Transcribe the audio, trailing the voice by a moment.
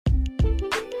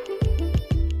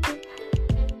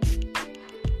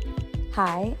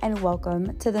Hi, and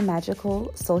welcome to the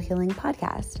Magical Soul Healing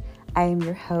Podcast. I am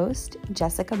your host,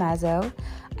 Jessica Mazzo.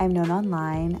 I'm known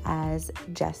online as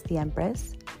Jess the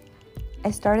Empress.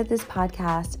 I started this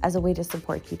podcast as a way to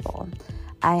support people.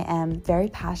 I am very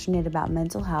passionate about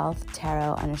mental health,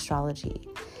 tarot, and astrology,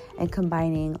 and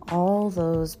combining all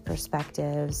those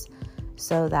perspectives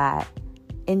so that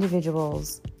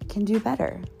individuals can do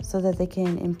better, so that they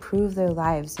can improve their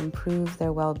lives, improve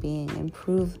their well-being,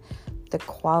 improve the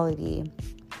quality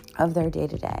of their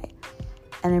day-to-day.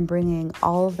 And I'm bringing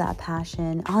all of that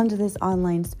passion onto this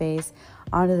online space,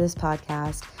 onto this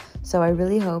podcast. So I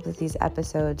really hope that these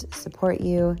episodes support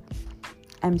you.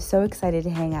 I'm so excited to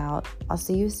hang out. I'll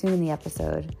see you soon in the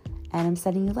episode, and I'm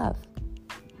sending you love.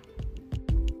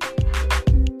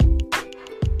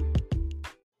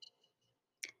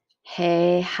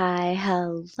 Hey, hi,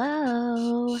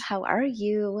 hello. How are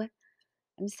you?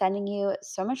 I'm sending you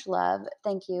so much love.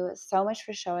 Thank you so much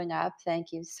for showing up.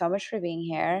 Thank you so much for being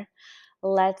here.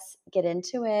 Let's get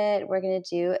into it. We're going to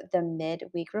do the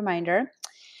midweek reminder.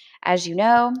 As you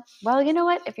know, well, you know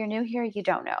what? If you're new here, you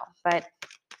don't know. But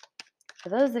for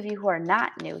those of you who are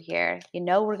not new here, you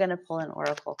know we're going to pull an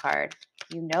oracle card.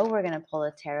 You know we're going to pull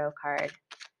a tarot card.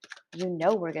 You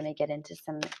know we're going to get into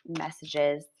some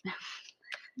messages.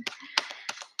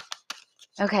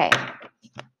 Okay.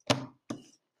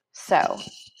 So,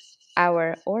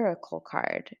 our oracle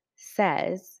card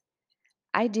says,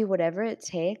 I do whatever it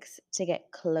takes to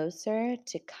get closer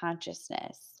to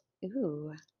consciousness.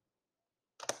 Ooh.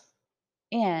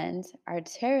 And our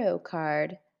tarot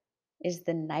card is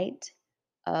the Knight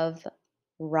of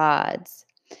Rods.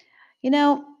 You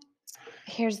know,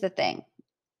 here's the thing.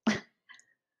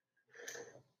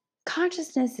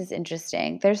 Consciousness is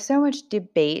interesting. There's so much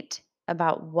debate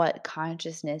about what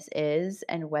consciousness is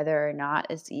and whether or not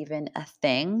it's even a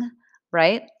thing,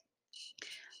 right?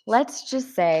 Let's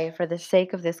just say, for the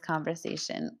sake of this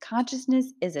conversation,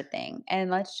 consciousness is a thing.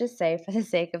 And let's just say, for the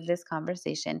sake of this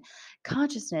conversation,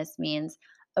 consciousness means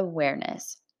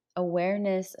awareness,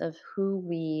 awareness of who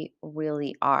we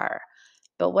really are.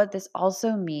 But what this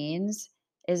also means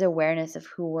is awareness of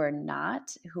who we're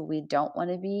not, who we don't want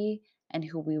to be, and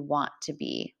who we want to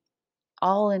be,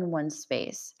 all in one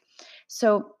space.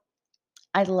 So,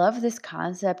 I love this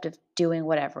concept of doing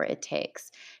whatever it takes.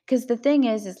 Because the thing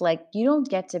is like you don't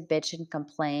get to bitch and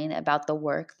complain about the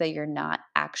work that you're not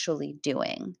actually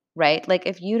doing, right? Like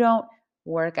if you don't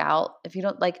work out, if you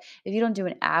don't do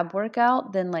an ab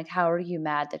workout, then like how are you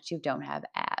mad that you don't have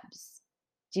abs?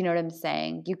 Do you know what I'm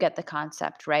saying? You get the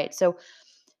concept, right? So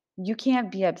you can't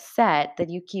be upset that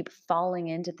you keep falling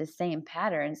into the same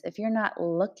patterns if you're not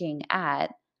looking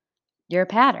at your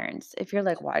patterns. If you're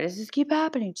like, why does this keep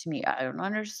happening to me? I don't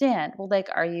understand. Well, like,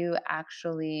 are you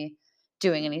actually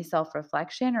doing any self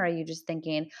reflection, or are you just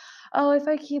thinking, oh, if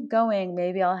I keep going,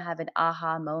 maybe I'll have an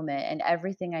aha moment and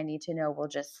everything I need to know will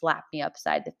just slap me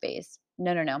upside the face?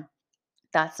 No, no, no.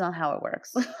 That's not how it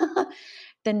works.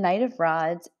 The Knight of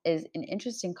Rods is an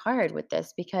interesting card with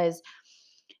this because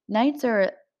knights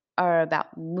are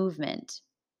about movement,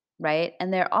 right?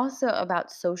 And they're also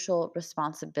about social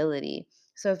responsibility.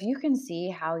 So if you can see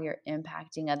how you're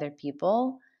impacting other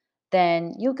people,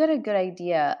 then you'll get a good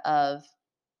idea of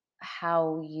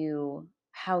how you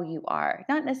are,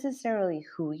 not necessarily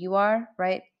who you are,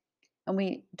 right? And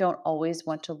we don't always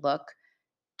want to look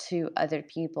to other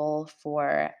people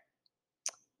for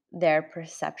their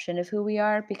perception of who we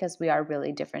are because we are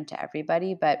really different to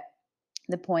everybody, but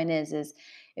the point is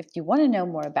if you want to know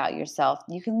more about yourself,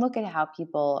 you can look at how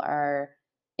people are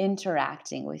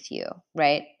interacting with you,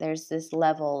 right? There's this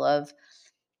level of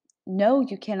no,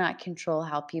 you cannot control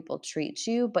how people treat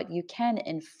you, but you can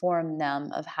inform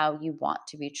them of how you want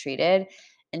to be treated.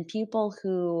 And people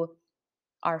who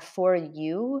are for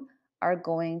you are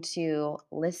going to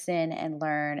listen and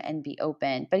learn and be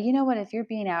open. But you know what? If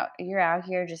you're out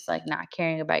here just like not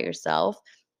caring about yourself,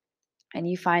 and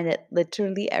you find that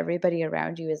literally everybody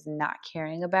around you is not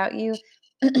caring about you,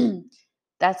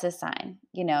 that's a sign,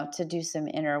 to do some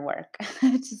inner work,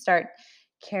 to start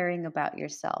caring about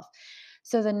yourself.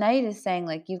 So the knight is saying,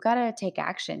 like, you've got to take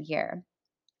action here.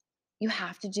 You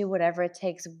have to do whatever it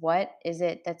takes. What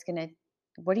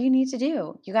do you need to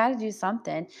do? You got to do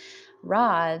something.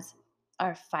 Rods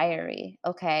are fiery.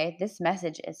 Okay. This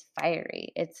message is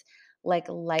fiery. It's like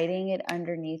lighting it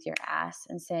underneath your ass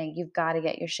and saying, you've got to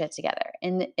get your shit together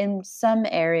in some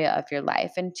area of your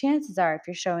life. And chances are, if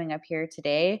you're showing up here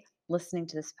today, listening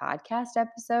to this podcast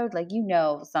episode, like,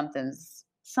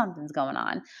 something's going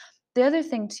on. The other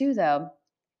thing too, though,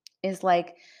 is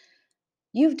like,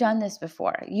 You've done this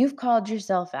before. You've called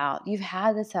yourself out. You've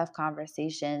had the tough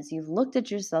conversations. You've looked at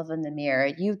yourself in the mirror.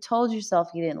 You've told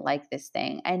yourself you didn't like this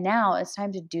thing. And now it's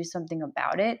time to do something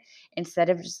about it instead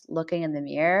of just looking in the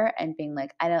mirror and being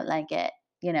like, I don't like it,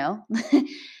 you know?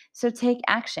 So take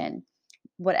action.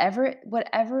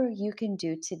 Whatever you can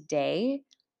do today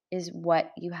is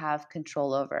what you have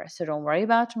control over. So don't worry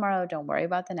about tomorrow. Don't worry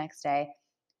about the next day.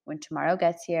 When tomorrow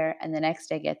gets here and the next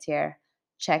day gets here,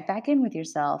 check back in with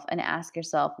yourself and ask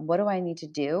yourself, what do I need to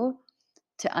do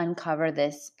to uncover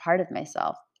this part of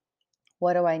myself?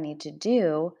 What do I need to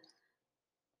do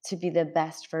to be the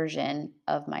best version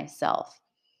of myself?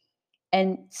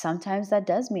 And sometimes that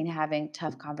does mean having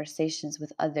tough conversations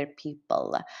with other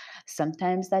people.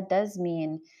 Sometimes that does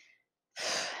mean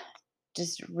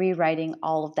just rewriting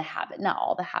all of the not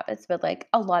all the habits, but like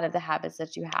a lot of the habits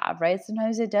that you have, right?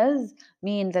 Sometimes it does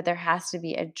mean that there has to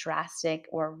be a drastic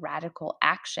or radical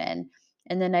action.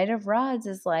 And the Knight of Rods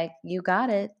is like, you got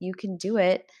it. You can do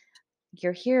it.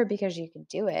 You're here because you can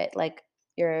do it. Like,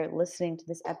 you're listening to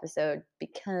this episode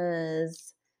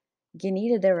because you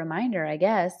needed the reminder, I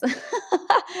guess.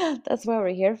 That's what we're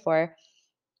here for.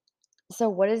 So,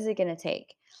 what is it going to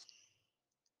take?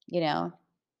 You know,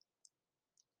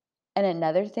 And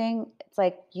another thing, it's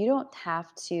like you don't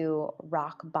have to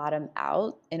rock bottom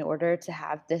out in order to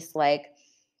have this like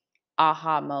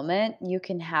aha moment. You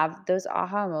can have those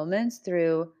aha moments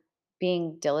through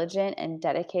being diligent and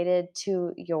dedicated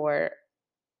to your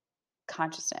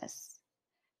consciousness,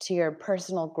 to your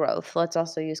personal growth. Let's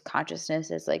also use consciousness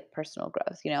as like personal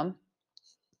growth.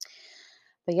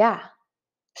 But yeah,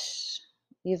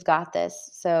 you've got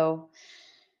this. So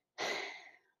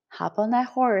hop on that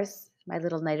horse, my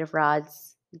little Knight of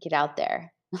Rods. Get out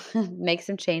there, make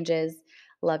some changes,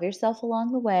 love yourself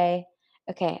along the way.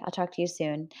 Okay, I'll talk to you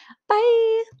soon. Bye.